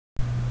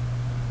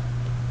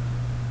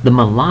The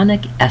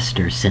malonic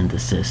ester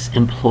synthesis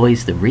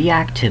employs the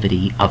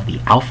reactivity of the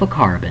alpha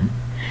carbon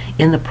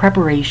in the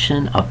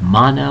preparation of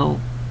mono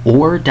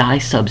or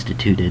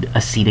disubstituted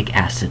acetic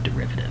acid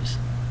derivatives.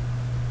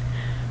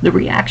 The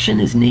reaction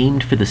is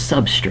named for the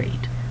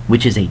substrate,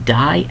 which is a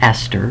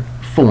diester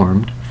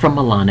formed from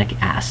malonic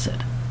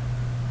acid.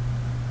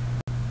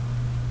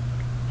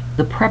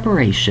 The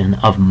preparation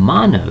of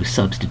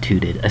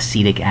monosubstituted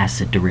acetic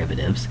acid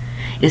derivatives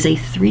is a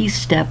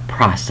three-step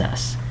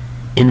process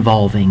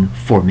involving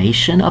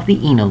formation of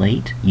the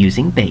enolate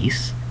using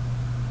base,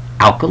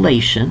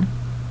 alkylation,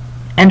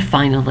 and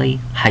finally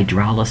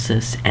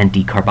hydrolysis and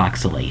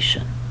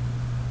decarboxylation.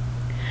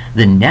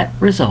 The net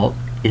result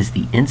is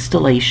the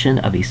installation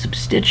of a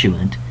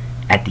substituent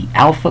at the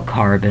alpha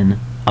carbon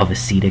of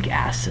acetic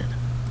acid.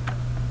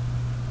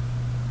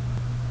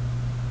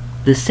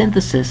 The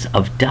synthesis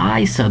of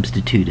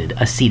disubstituted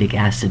acetic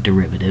acid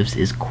derivatives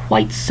is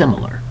quite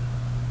similar.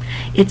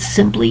 It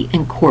simply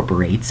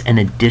incorporates an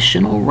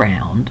additional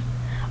round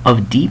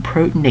of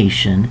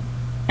deprotonation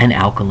and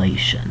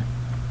alkylation.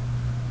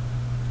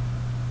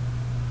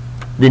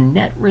 The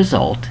net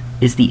result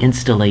is the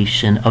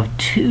installation of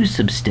two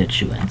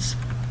substituents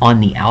on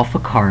the alpha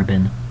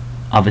carbon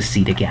of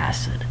acetic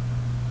acid.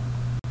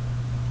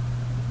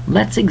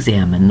 Let's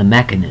examine the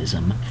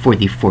mechanism for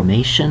the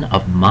formation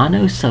of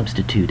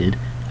monosubstituted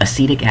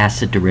acetic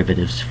acid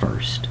derivatives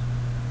first.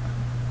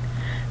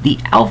 The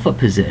alpha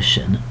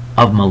position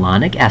of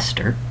malonic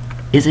ester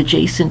is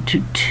adjacent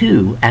to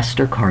two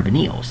ester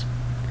carbonyls,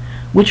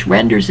 which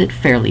renders it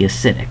fairly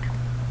acidic.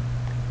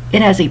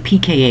 It has a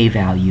pKa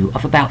value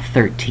of about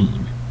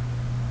 13.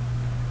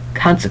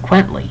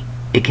 Consequently,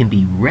 it can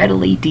be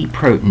readily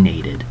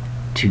deprotonated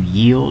to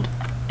yield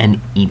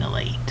an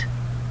enolate.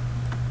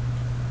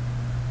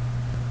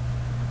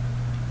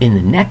 In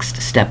the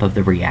next step of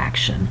the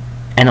reaction,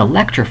 an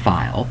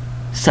electrophile,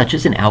 such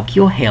as an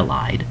alkyl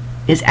halide,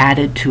 is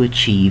added to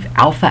achieve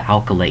alpha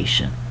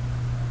alkylation.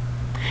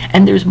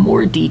 And there's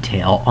more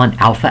detail on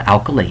alpha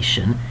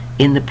alkylation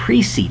in the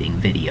preceding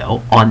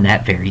video on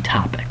that very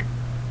topic.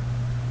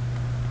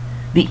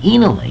 The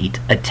enolate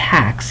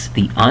attacks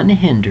the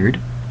unhindered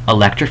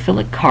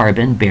electrophilic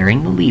carbon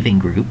bearing the leaving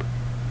group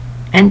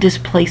and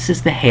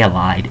displaces the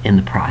halide in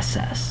the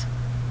process.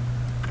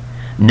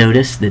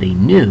 Notice that a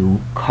new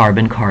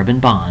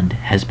carbon-carbon bond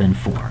has been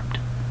formed.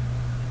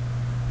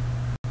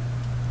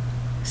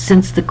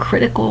 Since the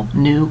critical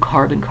new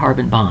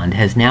carbon-carbon bond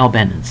has now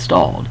been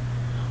installed,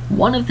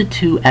 one of the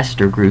two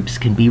ester groups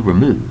can be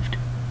removed.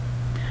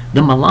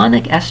 The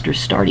malonic ester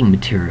starting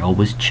material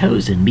was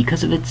chosen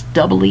because of its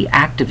doubly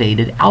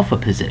activated alpha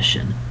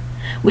position,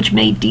 which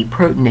made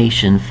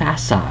deprotonation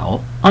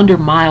facile under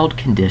mild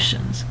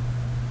conditions.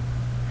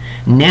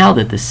 Now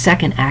that the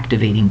second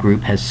activating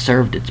group has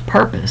served its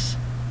purpose,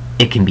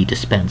 it can be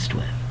dispensed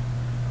with.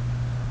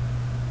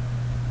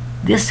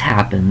 This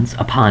happens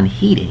upon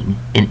heating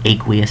in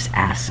aqueous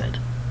acid.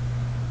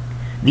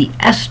 The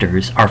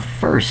esters are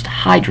first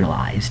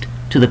hydrolyzed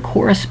to the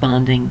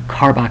corresponding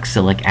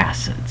carboxylic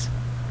acids,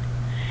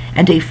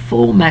 and a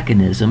full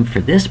mechanism for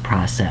this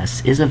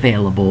process is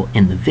available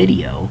in the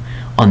video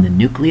on the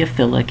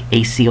nucleophilic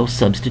acyl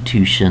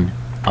substitution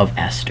of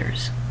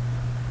esters.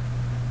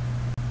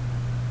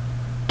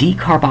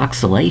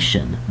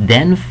 Decarboxylation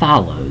then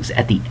follows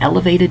at the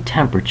elevated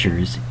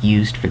temperatures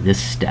used for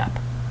this step.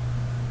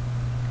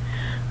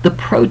 The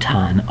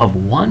proton of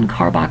one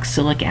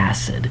carboxylic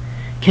acid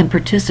can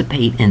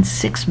participate in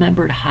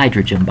six-membered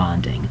hydrogen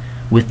bonding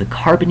with the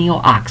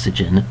carbonyl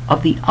oxygen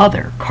of the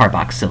other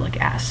carboxylic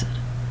acid.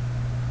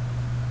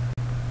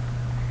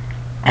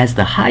 As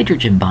the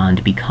hydrogen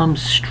bond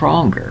becomes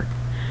stronger,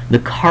 the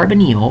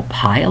carbonyl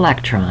pi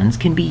electrons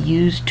can be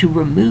used to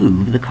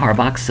remove the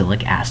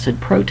carboxylic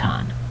acid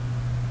proton.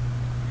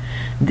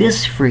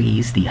 This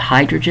frees the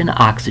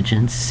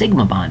hydrogen-oxygen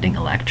sigma bonding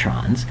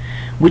electrons,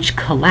 which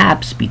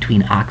collapse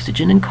between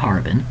oxygen and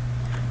carbon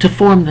to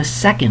form the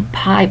second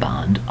pi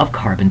bond of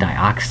carbon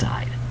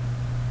dioxide.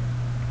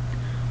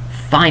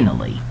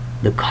 Finally,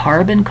 the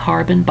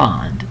carbon-carbon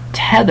bond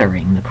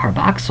tethering the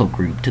carboxyl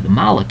group to the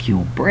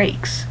molecule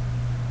breaks,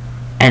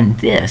 and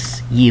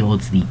this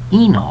yields the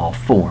enol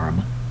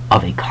form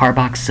of a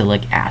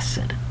carboxylic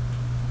acid.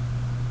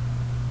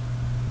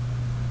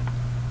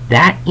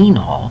 That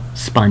enol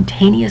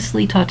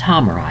spontaneously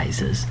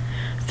tautomerizes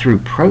through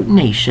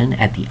protonation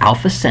at the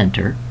alpha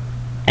center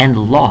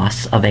and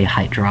loss of a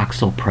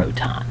hydroxyl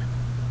proton.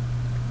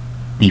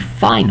 The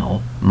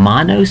final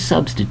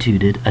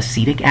monosubstituted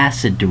acetic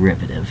acid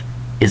derivative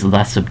is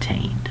thus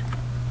obtained.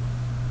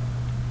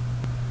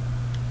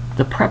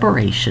 The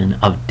preparation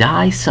of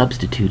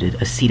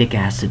disubstituted acetic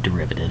acid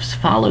derivatives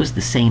follows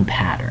the same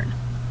pattern.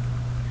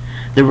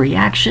 The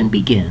reaction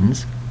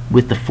begins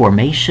with the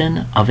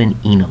formation of an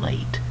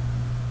enolate.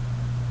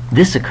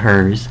 This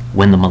occurs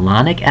when the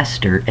malonic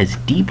ester is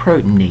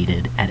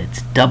deprotonated at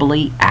its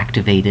doubly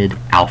activated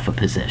alpha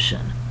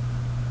position.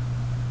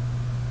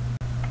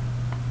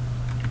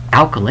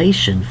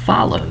 Alkylation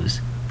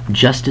follows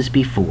just as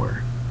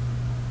before.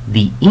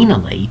 The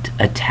enolate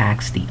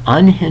attacks the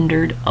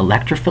unhindered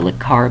electrophilic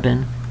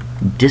carbon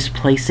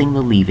displacing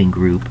the leaving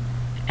group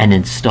and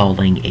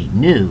installing a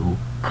new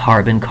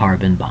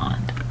carbon-carbon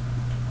bond.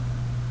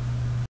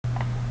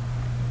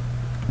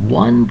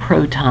 One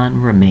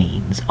proton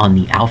remains on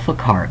the alpha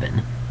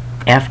carbon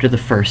after the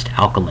first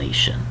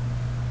alkylation.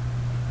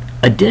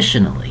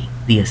 Additionally,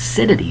 the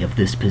acidity of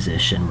this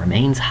position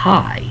remains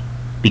high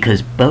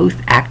because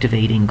both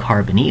activating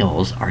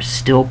carbonyls are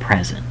still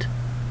present.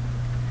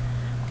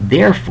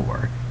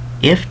 Therefore,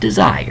 if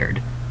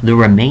desired, the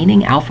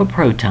remaining alpha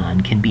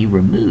proton can be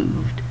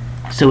removed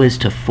so as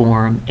to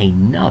form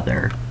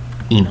another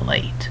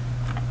enolate.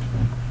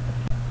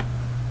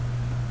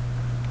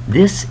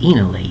 This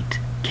enolate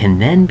can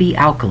then be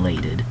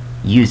alkylated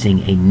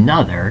using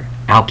another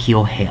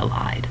alkyl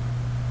halide.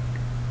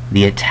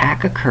 The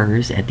attack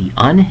occurs at the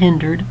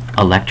unhindered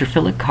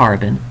electrophilic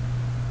carbon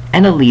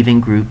and a leaving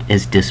group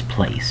is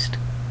displaced.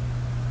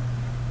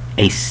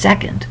 A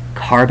second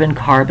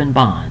carbon-carbon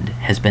bond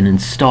has been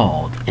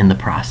installed in the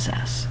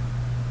process.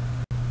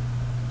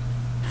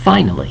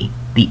 Finally,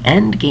 the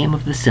end game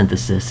of the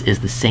synthesis is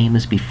the same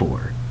as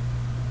before.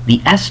 The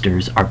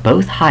esters are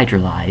both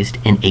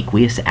hydrolyzed in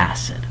aqueous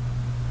acid.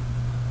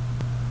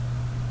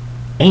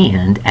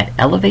 And at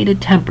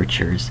elevated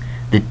temperatures,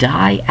 the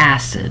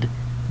diacid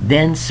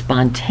then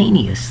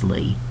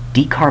spontaneously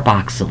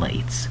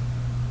decarboxylates.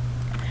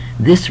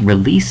 This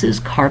releases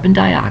carbon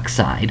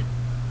dioxide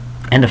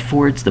and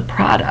affords the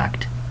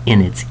product in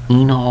its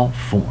enol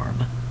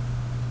form.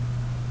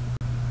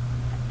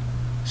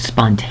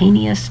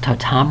 Spontaneous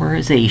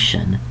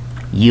tautomerization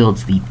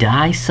yields the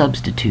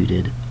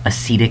di-substituted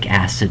acetic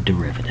acid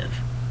derivative.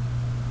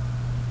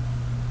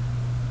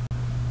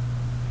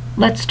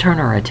 Let's turn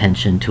our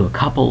attention to a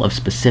couple of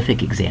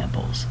specific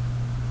examples.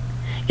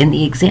 In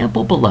the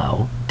example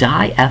below,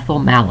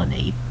 diethyl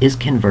malonate is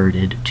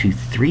converted to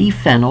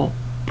 3-phenyl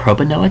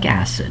propanoic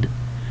acid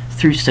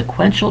through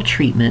sequential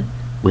treatment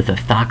with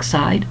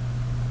ethoxide,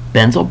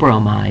 benzyl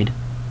bromide,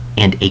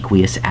 and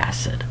aqueous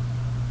acid.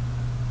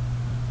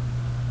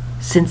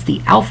 Since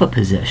the alpha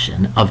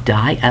position of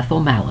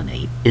diethyl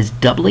malonate is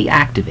doubly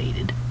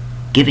activated,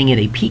 giving it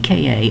a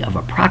pKa of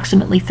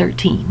approximately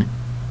 13,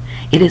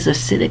 it is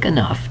acidic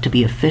enough to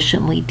be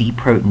efficiently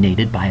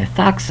deprotonated by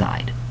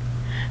ethoxide,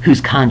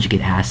 whose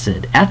conjugate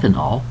acid,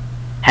 ethanol,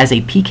 has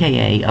a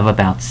pKa of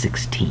about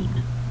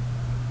 16.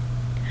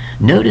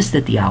 Notice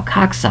that the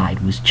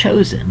alkoxide was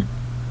chosen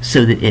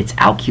so that its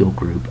alkyl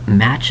group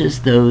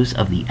matches those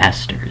of the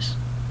esters.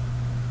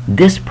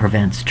 This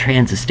prevents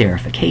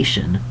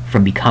transesterification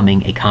from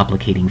becoming a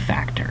complicating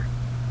factor.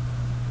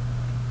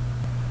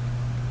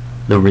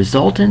 The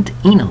resultant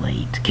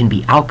enolate can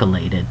be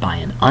alkylated by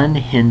an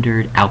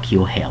unhindered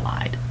alkyl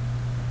halide.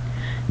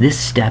 This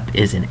step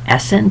is an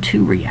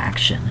SN2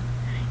 reaction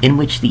in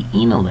which the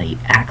enolate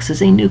acts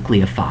as a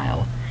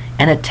nucleophile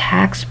and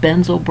attacks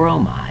benzyl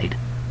bromide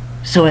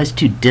so as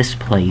to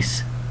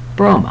displace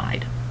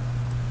bromide.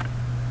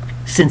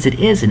 Since it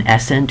is an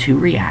SN2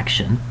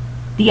 reaction,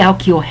 the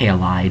alkyl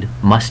halide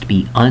must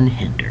be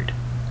unhindered.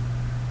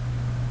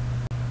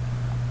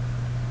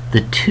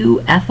 The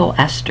two ethyl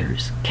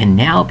esters can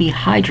now be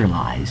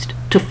hydrolyzed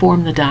to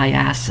form the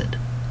diacid.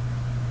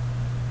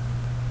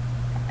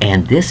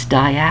 And this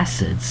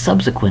diacid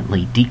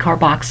subsequently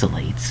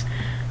decarboxylates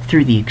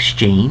through the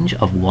exchange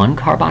of one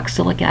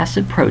carboxylic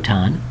acid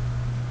proton,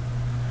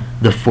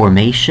 the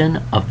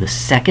formation of the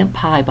second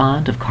pi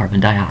bond of carbon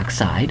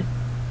dioxide,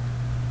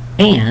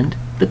 and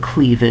the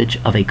cleavage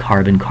of a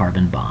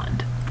carbon-carbon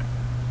bond.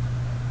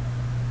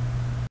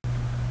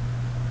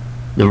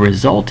 The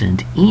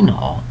resultant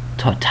enol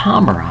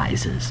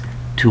tautomerizes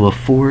to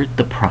afford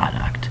the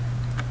product,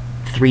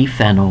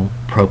 3-phenyl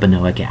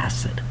propanoic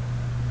acid.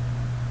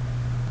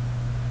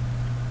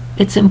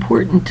 It's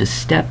important to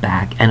step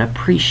back and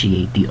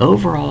appreciate the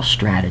overall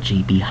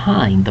strategy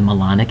behind the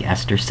Malonic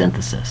ester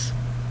synthesis.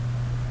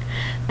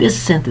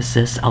 This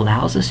synthesis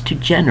allows us to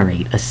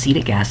generate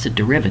acetic acid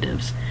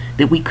derivatives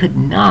that we could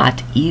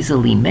not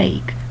easily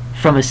make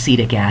from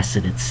acetic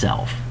acid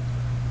itself.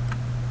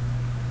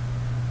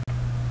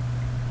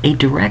 A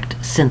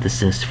direct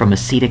synthesis from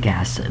acetic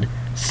acid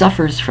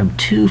suffers from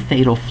two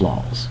fatal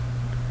flaws.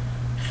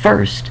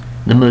 First,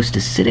 the most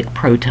acidic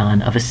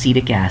proton of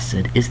acetic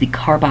acid is the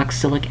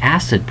carboxylic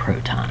acid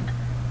proton,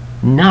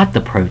 not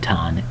the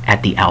proton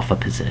at the alpha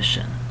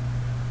position.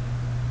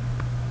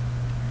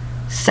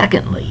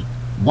 Secondly,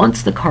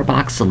 once the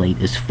carboxylate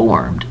is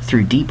formed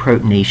through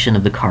deprotonation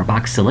of the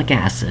carboxylic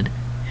acid,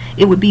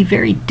 it would be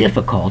very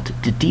difficult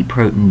to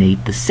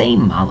deprotonate the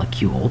same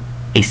molecule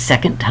a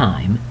second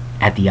time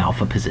at the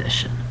alpha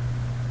position.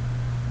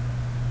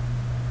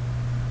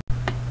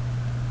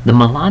 The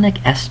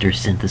Malonic ester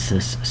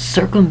synthesis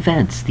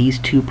circumvents these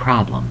two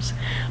problems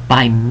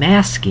by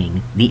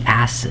masking the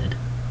acid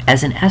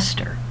as an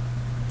ester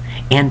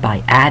and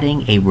by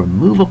adding a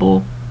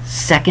removable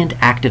second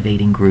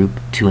activating group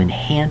to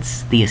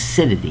enhance the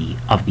acidity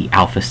of the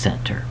alpha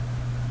center.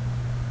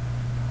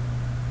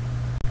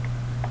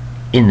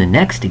 In the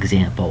next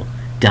example,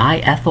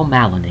 diethyl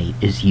malonate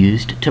is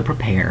used to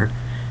prepare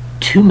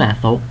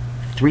 2-methyl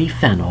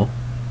 3-phenyl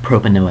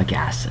propanoic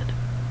acid.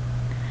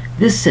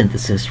 This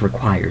synthesis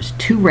requires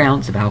 2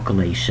 rounds of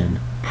alkylation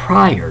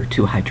prior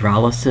to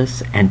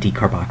hydrolysis and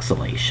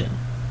decarboxylation.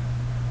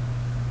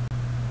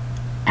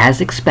 As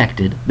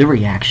expected, the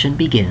reaction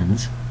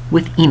begins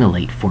with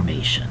enolate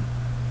formation.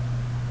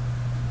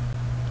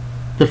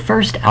 The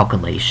first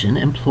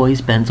alkylation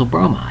employs benzyl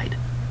bromide,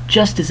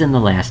 just as in the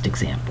last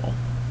example.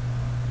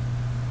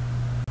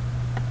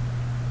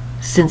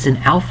 Since an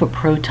alpha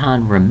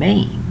proton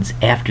remains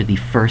after the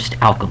first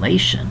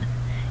alkylation,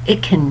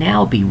 it can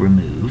now be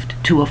removed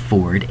to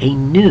afford a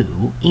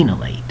new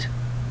enolate.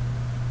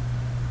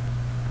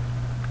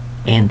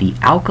 And the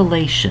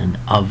alkylation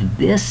of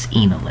this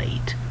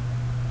enolate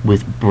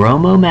with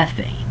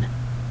bromomethane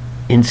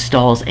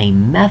installs a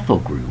methyl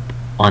group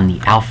on the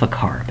alpha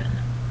carbon.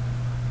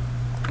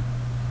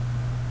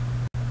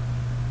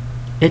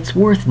 It's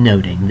worth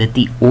noting that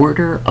the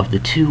order of the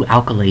 2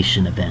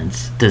 alkylation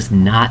events does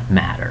not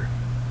matter.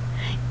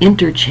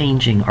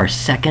 Interchanging our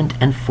second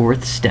and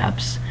fourth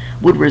steps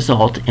would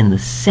result in the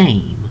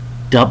same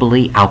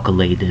doubly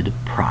alkylated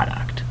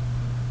product.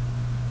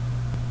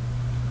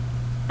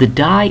 The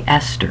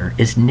diester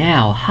is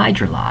now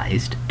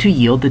hydrolyzed to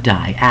yield the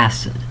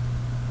diacid,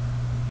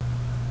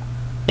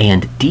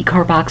 and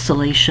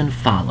decarboxylation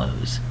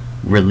follows,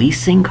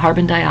 releasing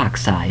carbon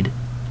dioxide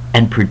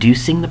and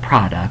producing the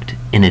product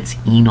in its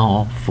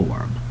enol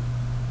form.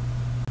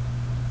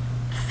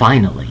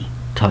 Finally,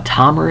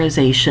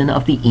 tautomerization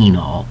of the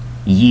enol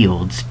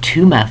yields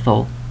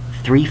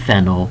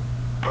 2-methyl-3-phenyl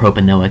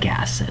propanoic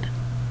acid.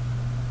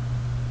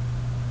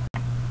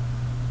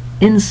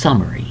 In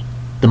summary,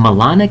 the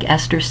Malonic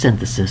ester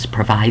synthesis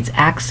provides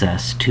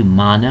access to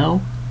mono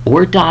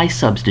or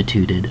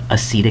di-substituted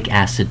acetic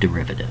acid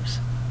derivatives.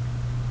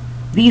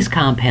 These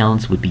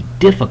compounds would be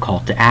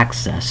difficult to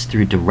access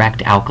through direct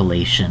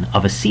alkylation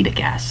of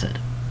acetic acid.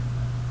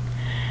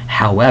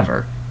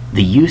 However,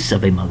 the use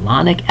of a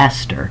malonic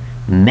ester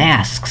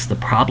masks the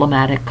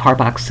problematic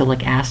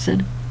carboxylic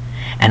acid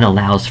and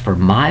allows for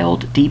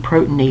mild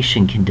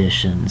deprotonation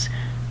conditions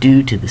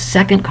due to the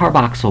second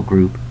carboxyl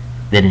group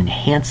that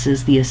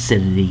enhances the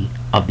acidity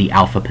of the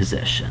alpha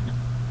position.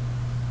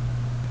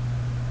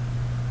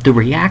 The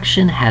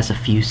reaction has a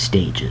few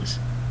stages.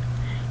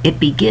 It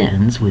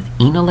begins with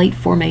enolate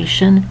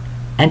formation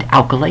and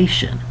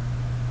alkylation,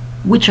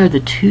 which are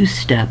the 2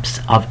 steps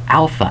of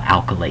alpha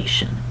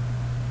alkylation.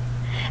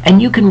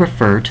 And you can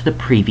refer to the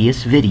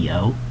previous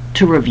video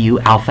to review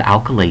alpha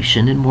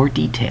alkylation in more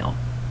detail.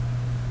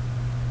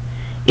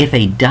 If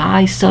a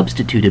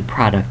di-substituted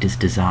product is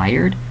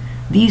desired,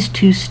 these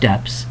 2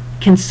 steps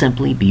can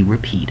simply be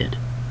repeated.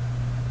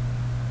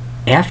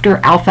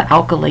 After alpha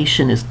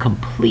alkylation is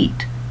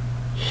complete,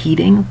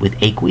 heating with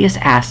aqueous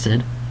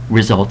acid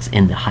results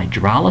in the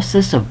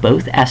hydrolysis of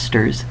both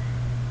esters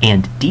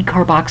and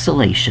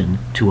decarboxylation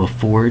to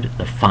afford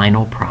the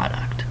final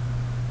product.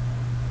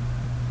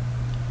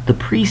 The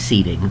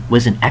preceding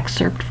was an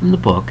excerpt from the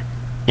book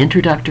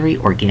Introductory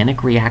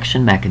Organic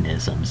Reaction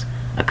Mechanisms,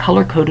 a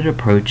color-coded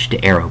approach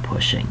to arrow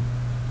pushing.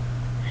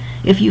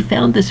 If you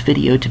found this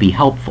video to be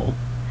helpful,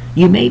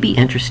 you may be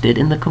interested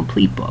in the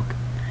complete book,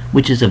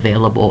 which is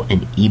available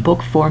in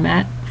ebook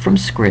format from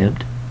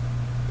Scribd,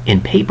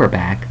 in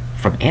paperback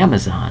from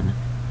Amazon,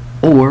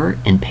 or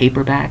in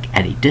paperback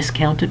at a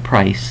discounted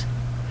price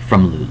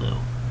from Lulu.